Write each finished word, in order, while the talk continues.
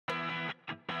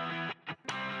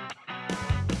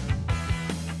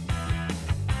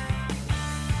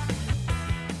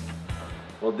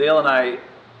Well, Dale and I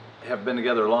have been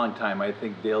together a long time. I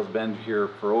think Dale's been here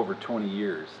for over 20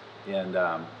 years. And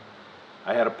I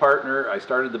had a partner. I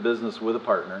started the business with a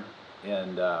partner,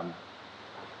 and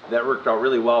that worked out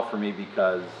really well for me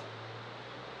because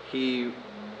his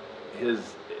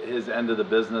end of the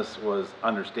business was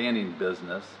understanding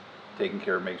business, taking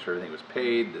care of, making sure everything was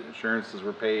paid, the insurances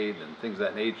were paid, and things of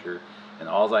that nature. And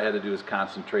all I had to do was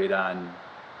concentrate on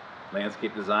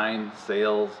landscape design,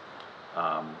 sales,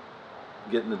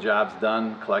 getting the jobs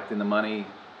done, collecting the money,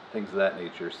 things of that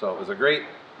nature. So it was a great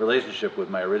relationship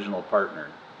with my original partner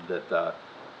that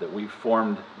we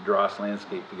formed Drost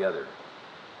Landscape together.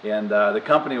 And the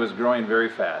company was growing very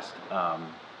fast.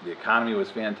 The economy was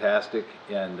fantastic,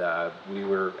 and we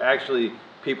were actually,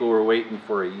 people were waiting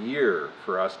for a year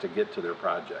for us to get to their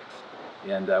projects.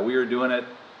 And we were doing it,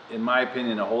 in my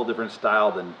opinion, a whole different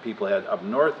style than people had up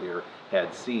north here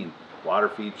had seen. Water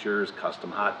features, custom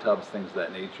hot tubs, things of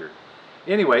that nature.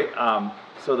 Anyway,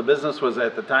 so the business was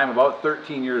at the time about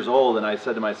 13 years old, and I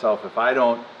said to myself, if I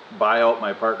don't buy out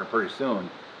my partner pretty soon,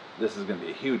 this is going to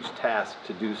be a huge task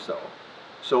to do so.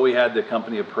 So we had the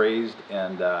company appraised,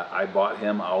 and I bought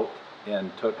him out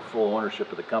and took full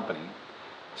ownership of the company,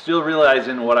 still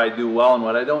realizing what I do well and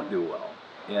what I don't do well.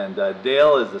 And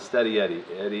Dale is the steady Eddie.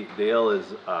 Dale is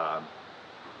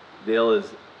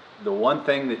the one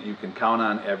thing that you can count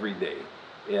on every day.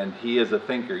 And he is a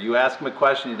thinker. You ask him a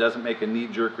question, he doesn't make a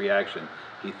knee-jerk reaction.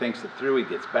 He thinks it through, he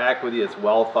gets back with you, it's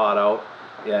well thought out.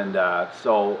 And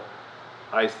so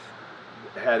I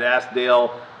had asked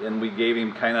Dale, and we gave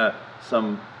him kind of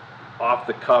some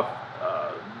off-the-cuff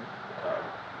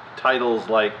titles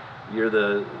like, you're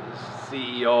the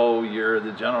CEO, you're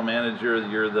the general manager,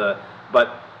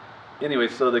 but anyway,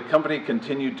 so the company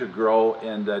continued to grow,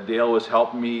 and Dale was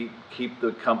helping me keep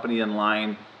the company in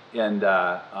line. And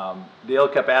Dale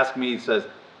kept asking me, he says,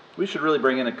 we should really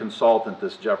bring in a consultant,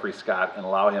 this Jeffrey Scott, and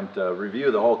allow him to review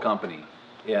the whole company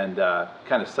and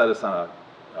kind of set us on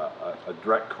a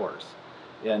direct course.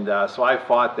 And so I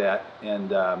fought that, and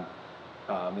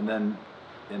then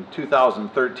in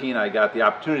 2013 I got the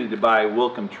opportunity to buy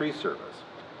Wilcom Tree Service.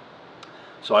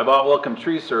 So I bought Wilcom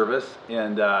Tree Service,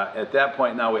 and at that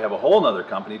point now we have a whole other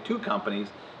company, two companies,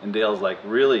 and Dale's like,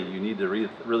 really, you need to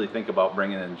really think about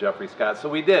bringing in Jeffrey Scott. So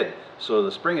we did. So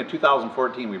the spring of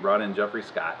 2014 we brought in Jeffrey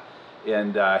Scott,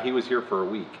 and he was here for a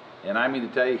week. And I mean to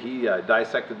tell you, he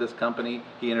dissected this company.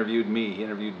 He interviewed me, he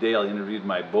interviewed Dale, he interviewed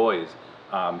my boys.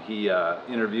 He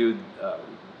interviewed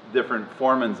different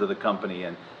foremans of the company,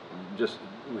 and just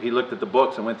he looked at the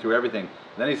books and went through everything.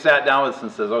 And then he sat down with us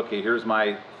and says, okay, here's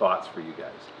my thoughts for you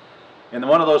guys. And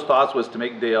one of those thoughts was to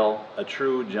make Dale a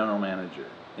true general manager.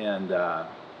 And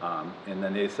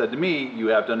then they said to me, you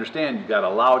have to understand, you've got to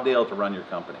allow Dale to run your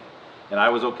company. And I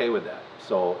was okay with that.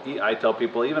 So I tell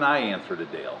people, even I answer to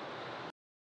Dale.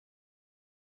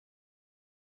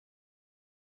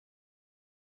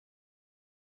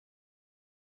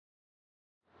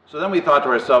 So then we thought to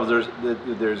ourselves,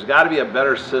 there's got to be a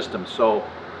better system. So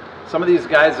some of these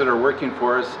guys that are working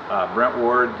for us, Brent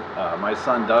Ward, my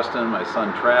son Dustin, my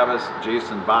son Travis,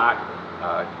 Jason Bach,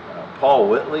 Paul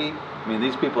Whitley, I mean,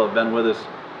 these people have been with us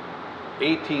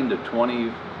 18 to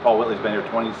 20, Paul Whitley's been here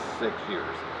 26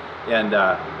 years. And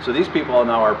so these people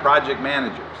now are project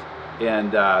managers.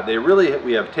 And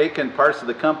we have taken parts of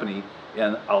the company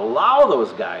and allow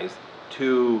those guys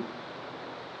to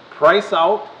price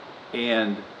out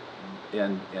and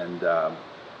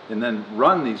then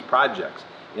run these projects.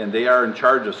 And they are in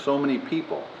charge of so many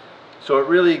people. So it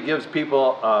really gives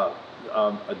people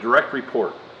a direct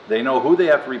report. They know who they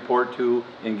have to report to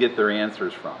and get their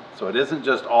answers from. So it isn't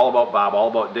just all about Bob, all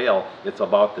about Dale, it's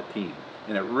about the team.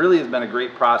 And it really has been a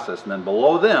great process. And then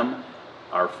below them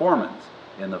are foremans.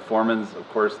 And the foremans, of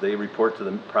course, they report to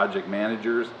the project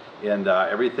managers, and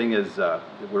everything is,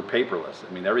 we're paperless.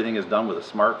 I mean, everything is done with a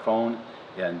smartphone,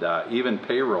 and even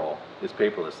payroll is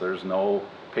paperless. There's no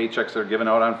paychecks that are given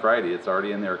out on Friday. It's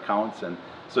already in their accounts. And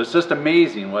so it's just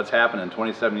amazing what's happened in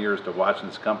 27 years to watching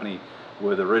this company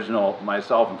with original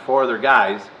myself and 4 other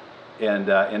guys, and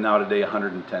now today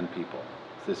 110 people.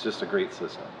 It's just a great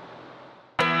system.